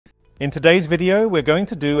In today's video, we're going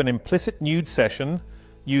to do an implicit nude session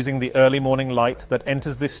using the early morning light that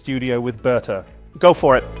enters this studio with Bertha. Go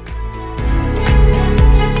for it!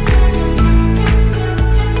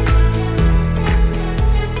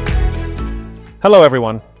 Hello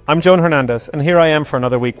everyone, I'm Joan Hernandez, and here I am for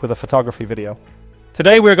another week with a photography video.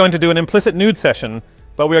 Today we're going to do an implicit nude session,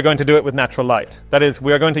 but we are going to do it with natural light. That is,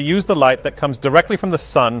 we are going to use the light that comes directly from the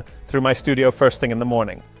sun through my studio first thing in the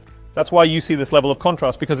morning. That's why you see this level of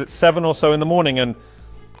contrast, because it's 7 or so in the morning, and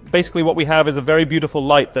basically what we have is a very beautiful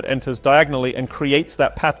light that enters diagonally and creates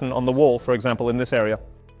that pattern on the wall, for example, in this area.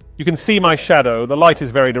 You can see my shadow, the light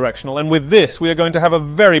is very directional, and with this we are going to have a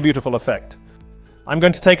very beautiful effect. I'm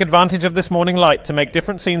going to take advantage of this morning light to make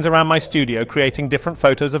different scenes around my studio, creating different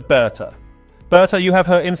photos of Bertha. Bertha, you have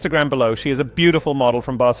her Instagram below. She is a beautiful model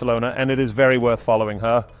from Barcelona, and it is very worth following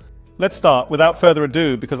her. Let's start without further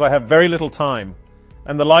ado, because I have very little time.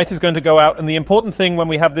 And the light is going to go out, and the important thing when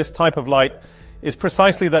we have this type of light is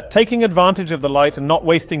precisely that taking advantage of the light and not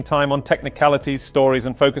wasting time on technicalities, stories,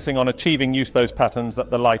 and focusing on achieving those patterns that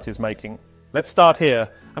the light is making. Let's start here.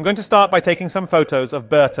 I'm going to start by taking some photos of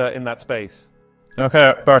Bertha in that space.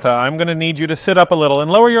 Okay, Bertha, I'm going to need you to sit up a little and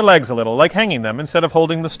lower your legs a little, like hanging them instead of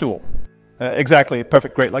holding the stool. Exactly,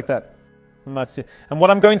 perfect, great, like that. And what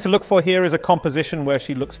I'm going to look for here is a composition where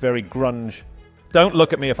she looks very grunge. Don't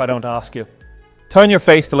look at me if I don't ask you. Turn your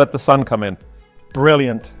face to let the sun come in.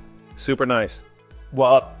 Brilliant. Super nice.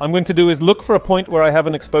 What I'm going to do is look for a point where I have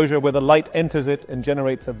an exposure where the light enters it and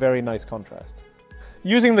generates a very nice contrast.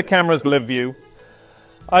 Using the camera's live view,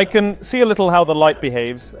 I can see a little how the light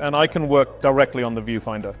behaves, and I can work directly on the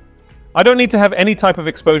viewfinder. I don't need to have any type of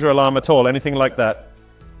exposure alarm at all, anything like that.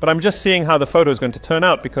 But I'm just seeing how the photo is going to turn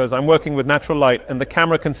out because I'm working with natural light and the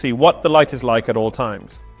camera can see what the light is like at all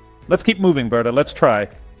times. Let's keep moving, Bertha. Let's try.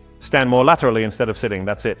 Stand more laterally instead of sitting.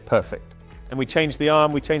 That's it. Perfect. And we change the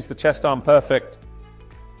arm. We change the chest arm. Perfect.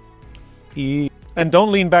 And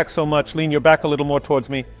don't lean back so much. Lean your back a little more towards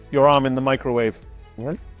me. Your arm in the microwave.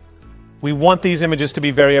 Yeah. We want these images to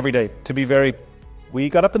be very everyday. We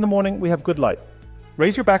got up in the morning. We have good light.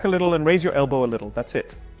 Raise your back a little and raise your elbow a little. That's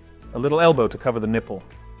it. A little elbow to cover the nipple.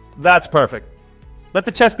 That's perfect. Let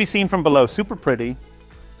the chest be seen from below. Super pretty.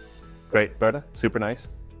 Great, Bertha. Super nice.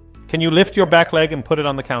 Can you lift your back leg and put it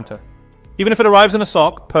on the counter? Even if it arrives in a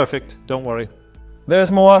sock, perfect. Don't worry.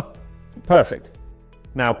 There's more. Perfect.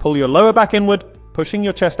 Now pull your lower back inward, pushing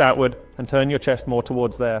your chest outward, and turn your chest more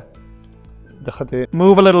towards there.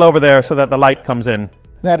 Move a little over there so that the light comes in.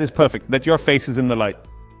 That is perfect. That your face is in the light.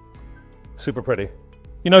 Super pretty.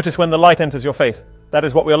 You notice when the light enters your face, that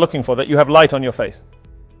is what we are looking for, that you have light on your face.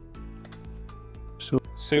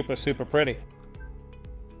 Super, super pretty.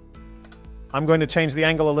 I'm going to change the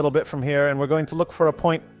angle a little bit from here, and we're going to look for a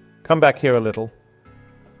point. Come back here a little.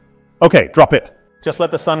 Okay, drop it. Just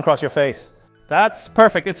let the sun cross your face. That's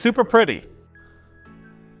perfect. It's super pretty.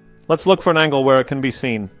 Let's look for an angle where it can be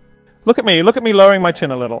seen. Look at me lowering my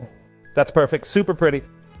chin a little. That's perfect. Super pretty.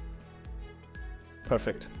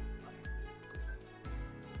 Perfect.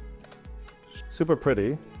 Super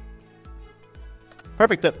pretty.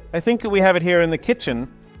 Perfect. I think we have it here in the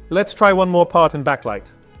kitchen. Let's try one more part in backlight.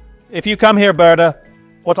 If you come here, Bertha,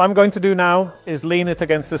 what I'm going to do now is lean it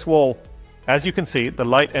against this wall. As you can see, the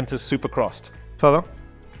light enters super crossed.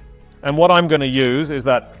 And what I'm going to use is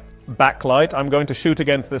that backlight. I'm going to shoot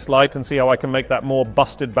against this light and see how I can make that more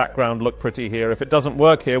busted background look pretty here. If it doesn't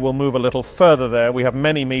work here, we'll move a little further there. We have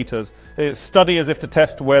many meters. Study as if to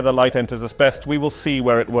test where the light enters us best. We will see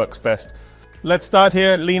where it works best. Let's start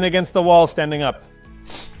here. Lean against the wall, standing up.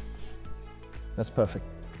 That's perfect.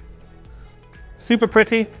 Super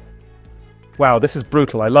pretty. Wow, this is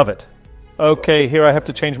brutal. I love it. Okay, here I have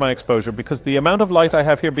to change my exposure because the amount of light I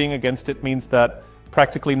have here being against it means that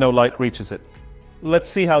practically no light reaches it. Let's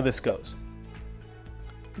see how this goes.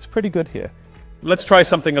 It's pretty good here. Let's try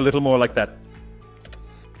something a little more like that,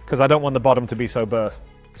 because I don't want the bottom to be so burst.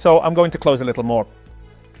 So I'm going to close a little more.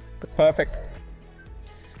 Perfect.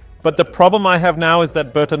 But the problem I have now is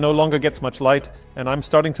that Bertha no longer gets much light, and I'm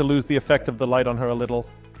starting to lose the effect of the light on her a little.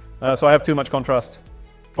 So I have too much contrast.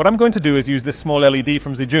 What I'm going to do is use this small LED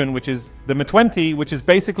from Zijun, which is the Mi-20, which is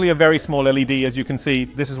basically a very small LED, as you can see.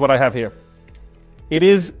 This is what I have here. It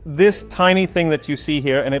is this tiny thing that you see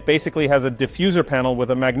here, and it basically has a diffuser panel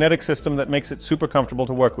with a magnetic system that makes it super comfortable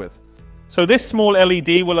to work with. So this small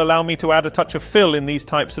LED will allow me to add a touch of fill in these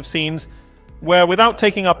types of scenes, where without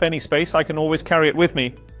taking up any space, I can always carry it with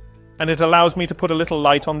me, and it allows me to put a little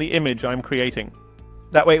light on the image I'm creating.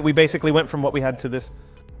 That way we basically went from what we had to this.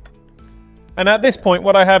 And at this point,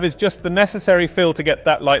 what I have is just the necessary fill to get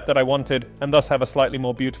that light that I wanted, and thus have a slightly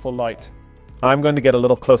more beautiful light. I'm going to get a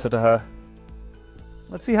little closer to her.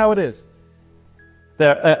 Let's see how it is.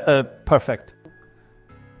 There, perfect.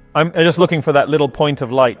 I'm just looking for that little point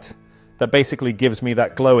of light that basically gives me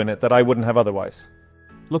that glow in it that I wouldn't have otherwise.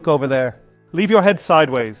 Look over there. Leave your head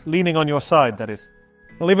sideways, leaning on your side, that is.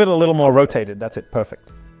 Leave it a little more rotated, that's it, perfect.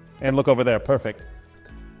 And look over there, perfect.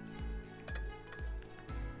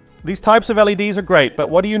 These types of LEDs are great, but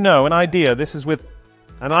what do you know? An idea, this is with...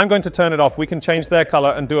 And I'm going to turn it off. We can change their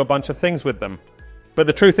color and do a bunch of things with them. But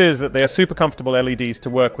the truth is that they are super comfortable LEDs to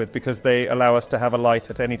work with because they allow us to have a light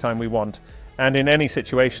at any time we want and in any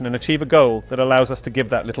situation and achieve a goal that allows us to give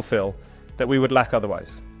that little fill that we would lack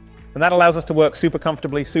otherwise. And that allows us to work super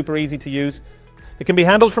comfortably, super easy to use. It can be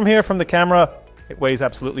handled from here, from the camera. It weighs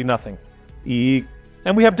absolutely nothing.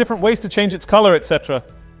 And we have different ways to change its color, etc.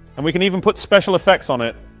 And we can even put special effects on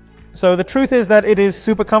it. So the truth is that it is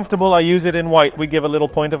super comfortable. I use it in white. We give a little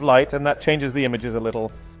point of light and that changes the images a little.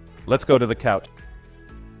 Let's go to the couch.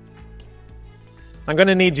 I'm going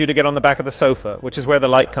to need you to get on the back of the sofa, which is where the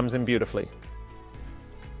light comes in beautifully.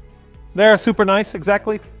 There, super nice,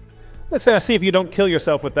 exactly. Let's see if you don't kill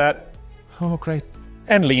yourself with that. Oh, great.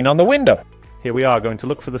 And lean on the window. Here we are, going to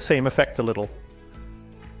look for the same effect a little.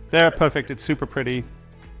 There, perfect, it's super pretty.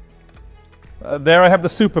 There I have the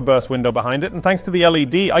super burst window behind it, and thanks to the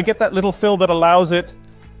LED, I get that little fill that allows it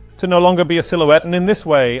to no longer be a silhouette, and in this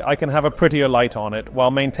way, I can have a prettier light on it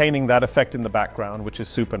while maintaining that effect in the background, which is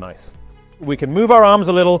super nice. We can move our arms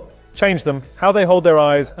a little, change them, how they hold their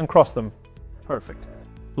eyes, and cross them. Perfect.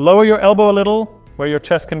 Lower your elbow a little, where your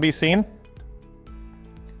chest can be seen.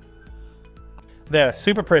 There,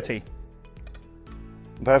 super pretty.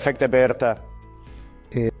 Perfect, Bertha.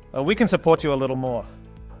 We can support you a little more.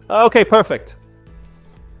 Okay, perfect.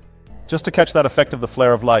 Just to catch that effect of the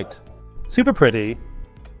flare of light. Super pretty.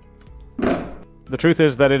 The truth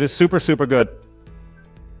is that it is super, super good.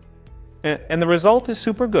 And the result is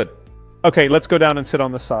super good. Okay, let's go down and sit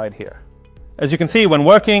on the side here. As you can see, when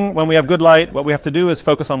working, when we have good light, what we have to do is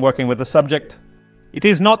focus on working with the subject. It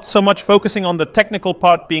is not so much focusing on the technical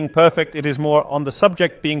part being perfect, it is more on the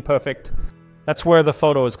subject being perfect. That's where the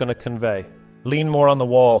photo is going to convey. Lean more on the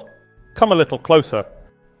wall. Come a little closer.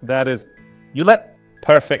 That is... You let...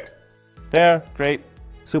 Perfect. There, great.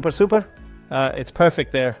 Super, super. It's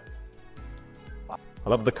perfect there. I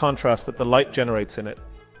love the contrast that the light generates in it.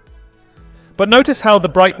 But notice how the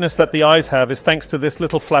brightness that the eyes have is thanks to this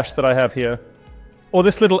little flash that I have here. Or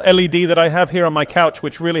this little LED that I have here on my couch,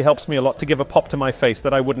 which really helps me a lot to give a pop to my face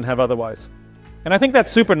that I wouldn't have otherwise. And I think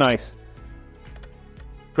that's super nice.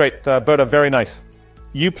 Great, Bertha, very nice.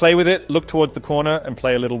 You play with it, look towards the corner, and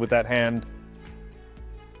play a little with that hand.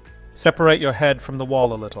 Separate your head from the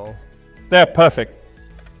wall a little. There, perfect.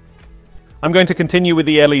 I'm going to continue with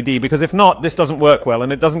the LED, because if not, this doesn't work well,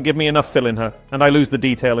 and it doesn't give me enough fill in her, and I lose the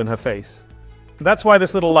detail in her face. That's why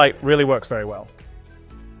this little light really works very well.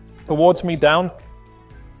 Towards me, down.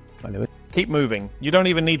 Keep moving. You don't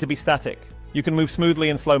even need to be static. You can move smoothly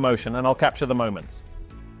in slow motion, and I'll capture the moments.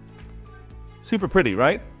 Super pretty,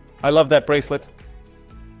 right? I love that bracelet.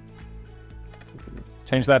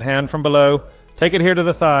 Change that hand from below. Take it here to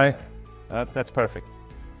the thigh. That's perfect.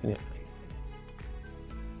 Yeah.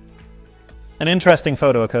 An interesting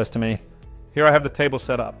photo occurs to me. Here I have the table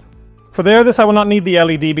set up. For this I will not need the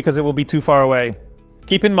LED because it will be too far away.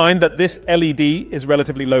 Keep in mind that this LED is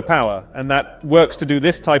relatively low power, and that works to do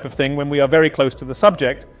this type of thing when we are very close to the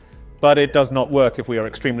subject, but it does not work if we are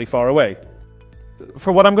extremely far away.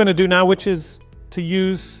 For what I'm going to do now, which is to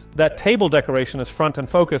use that table decoration as front and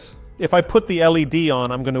focus, if I put the LED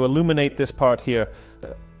on, I'm going to illuminate this part here.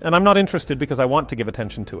 And I'm not interested because I want to give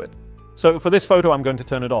attention to it. So for this photo, I'm going to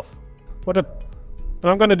turn it off. What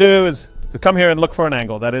I'm going to do is to come here and look for an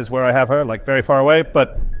angle. That is where I have her, like very far away,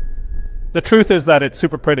 but the truth is that it's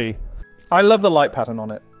super pretty. I love the light pattern on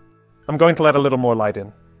it. I'm going to let a little more light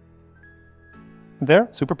in. There,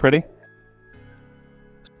 super pretty.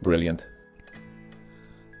 Brilliant.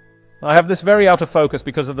 I have this very out of focus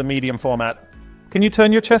because of the medium format. Can you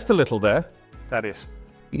turn your chest a little there? That is.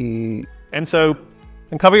 And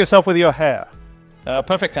cover yourself with your hair.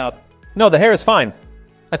 Perfect out. No, the hair is fine.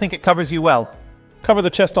 I think it covers you well. Cover the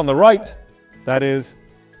chest on the right. That is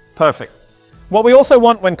perfect. What we also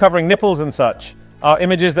want when covering nipples and such are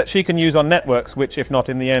images that she can use on networks, which, if not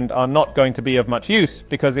in the end, are not going to be of much use,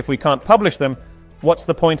 because if we can't publish them, what's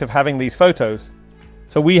the point of having these photos?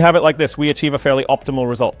 So we have it like this. We achieve a fairly optimal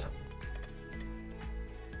result.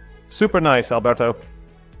 Super nice, Alberto.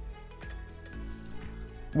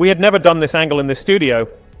 We had never done this angle in this studio,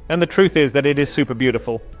 and the truth is that it is super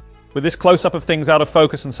beautiful. With this close-up of things out of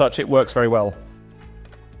focus and such, it works very well.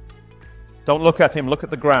 Don't look at him, look at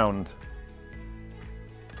the ground.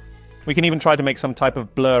 We can even try to make some type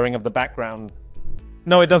of blurring of the background.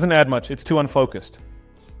 No, it doesn't add much. It's too unfocused.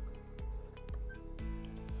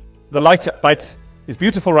 The light is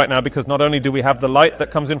beautiful right now because not only do we have the light that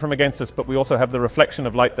comes in from against us, but we also have the reflection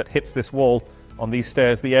of light that hits this wall on these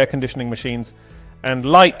stairs, the air conditioning machines, and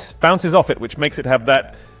light bounces off it, which makes it have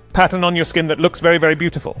that pattern on your skin that looks very, very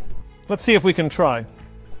beautiful. Let's see if we can try.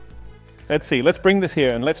 Let's see. Let's bring this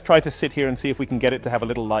here and let's try to sit here and see if we can get it to have a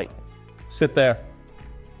little light. Sit there.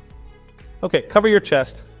 Okay, cover your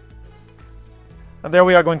chest. And there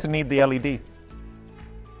we are going to need the LED.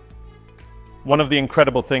 One of the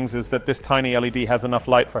incredible things is that this tiny LED has enough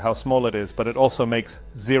light for how small it is, but it also makes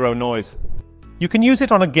zero noise. You can use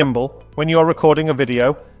it on a gimbal when you're recording a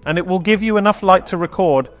video, and it will give you enough light to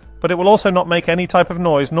record, but it will also not make any type of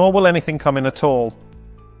noise, nor will anything come in at all.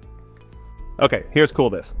 Okay, here's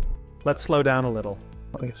cool this. Let's slow down a little.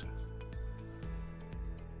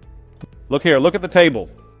 Look here, look at the table.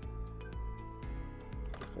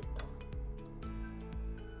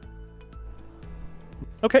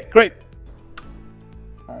 Okay, great.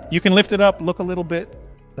 You can lift it up, look a little bit.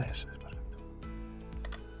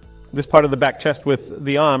 This part of the back chest with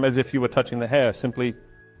the arm as if you were touching the hair, simply...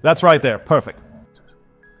 That's right there, perfect.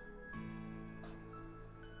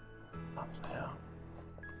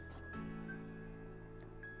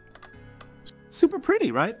 Super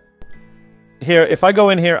pretty, right? Here, if I go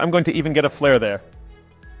in here, I'm going to even get a flare there.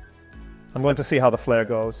 I'm going to see how the flare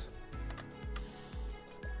goes.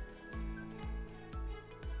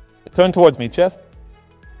 Turn towards me, chest.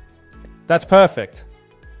 That's perfect.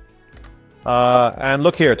 And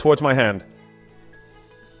look here, towards my hand.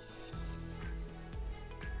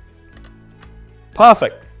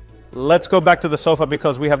 Perfect. Let's go back to the sofa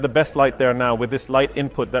because we have the best light there now with this light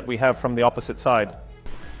input that we have from the opposite side.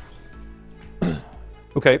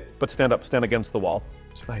 Okay, but stand up, stand against the wall.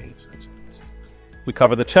 We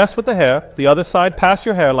cover the chest with the hair, the other side past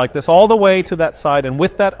your hair like this, all the way to that side, and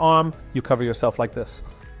with that arm, you cover yourself like this.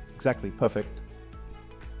 Exactly, perfect.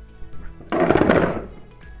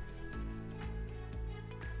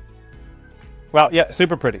 Wow, yeah,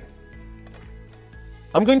 super pretty.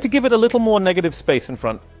 I'm going to give it a little more negative space in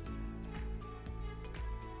front.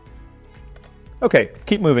 Okay,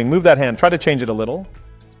 keep moving. Move that hand. Try to change it a little.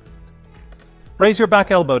 Raise your back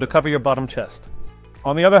elbow to cover your bottom chest.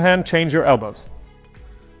 On the other hand, change your elbows.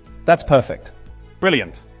 That's perfect.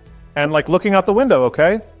 Brilliant. And like looking out the window,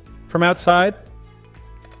 okay? From outside.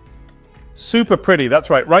 Super pretty. That's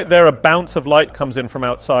right. Right there, a bounce of light comes in from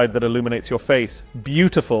outside that illuminates your face.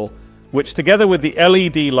 Beautiful. Which together with the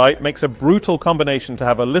LED light makes a brutal combination to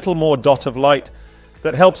have a little more dot of light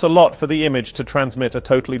that helps a lot for the image to transmit a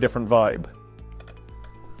totally different vibe.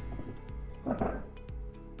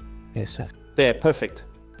 Yes, sir. There, perfect.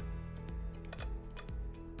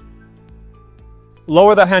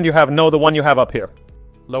 Lower the hand you have. No, the one you have up here.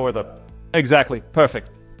 Lower the... Exactly, perfect.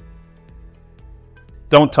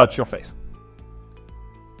 Don't touch your face.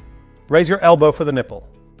 Raise your elbow for the nipple.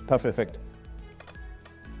 Perfect.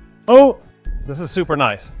 Oh, this is super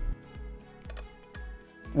nice.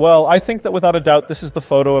 Well, I think that without a doubt, this is the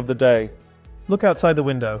photo of the day. Look outside the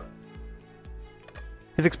window.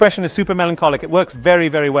 His expression is super melancholic. It works very,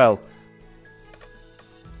 very well.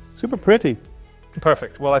 Super pretty.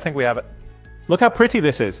 Perfect. Well, I think we have it. Look how pretty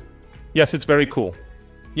this is. Yes, it's very cool.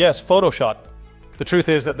 Yes, Photoshop. The truth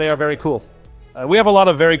is that they are very cool. We have a lot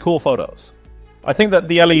of very cool photos. I think that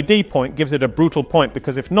the LED point gives it a brutal point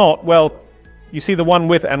because if not, well, you see the one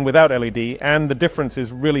with and without LED, and the difference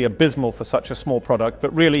is really abysmal for such a small product,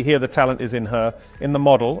 but really here the talent is in her, in the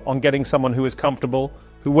model, on getting someone who is comfortable,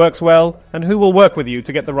 who works well, and who will work with you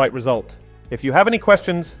to get the right result. If you have any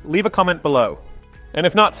questions, leave a comment below. And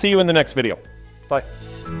if not, see you in the next video. Bye.